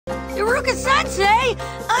Iruka-sensei!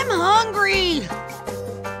 I'm hungry!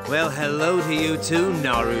 Well, hello to you too,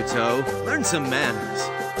 Naruto. Learn some manners.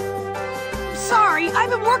 Sorry, I've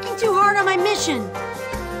been working too hard on my mission.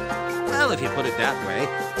 Well, if you put it that way,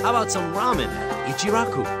 how about some ramen at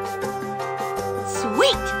Ichiraku?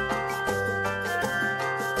 Sweet!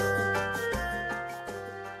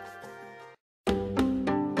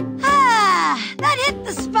 Ah, that hit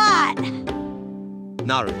the spot!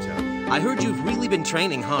 Naruto, I heard you've really been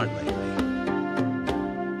training hard lately.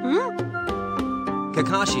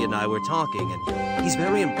 Kakashi and I were talking, and he's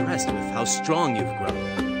very impressed with how strong you've grown.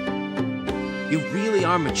 You really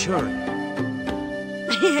are maturing.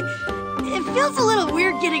 It feels a little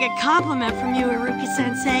weird getting a compliment from you,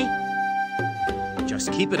 Iruka-sensei.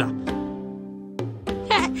 Just keep it up.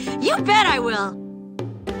 You bet I will!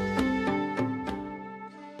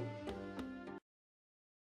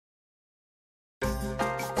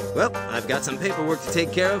 Well, I've got some paperwork to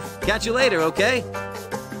take care of. Catch you later, okay?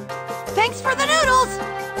 Thanks for the noodles!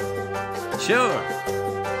 Sure.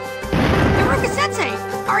 Iruka-sensei,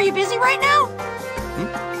 are you busy right now?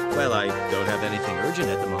 Well, I don't have anything urgent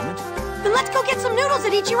at the moment. Then let's go get some noodles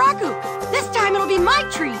at Ichiraku. This time it'll be my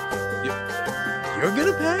treat. You're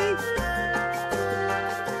gonna pay?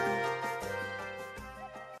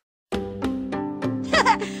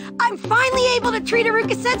 I'm finally able to treat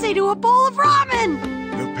Iruka-sensei to a bowl of ramen!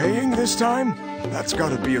 You're paying this time? That's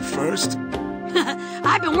gotta be a first.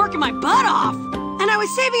 I've been working my butt off. And I was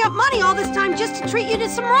saving up money all this time just to treat you to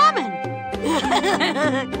some ramen.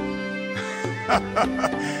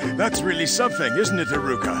 That's really something, isn't it,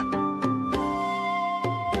 Iruka?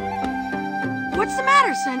 What's the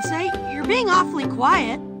matter, Sensei? You're being awfully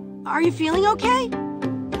quiet. Are you feeling okay?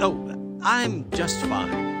 Oh, I'm just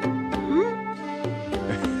fine.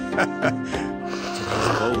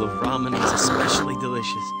 Today's bowl of ramen was especially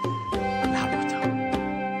delicious. Naruto.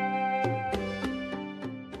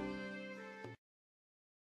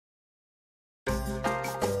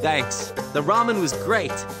 Thanks. The ramen was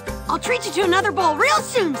great. I'll treat you to another bowl real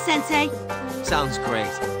soon, Sensei. Sounds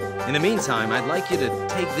great. In the meantime, I'd like you to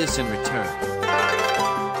take this in return.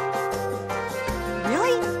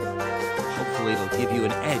 Really? Hopefully it'll give you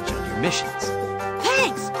an edge on your missions.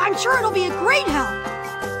 Thanks! I'm sure it'll be a great help.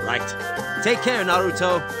 Right. Take care,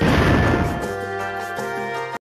 Naruto.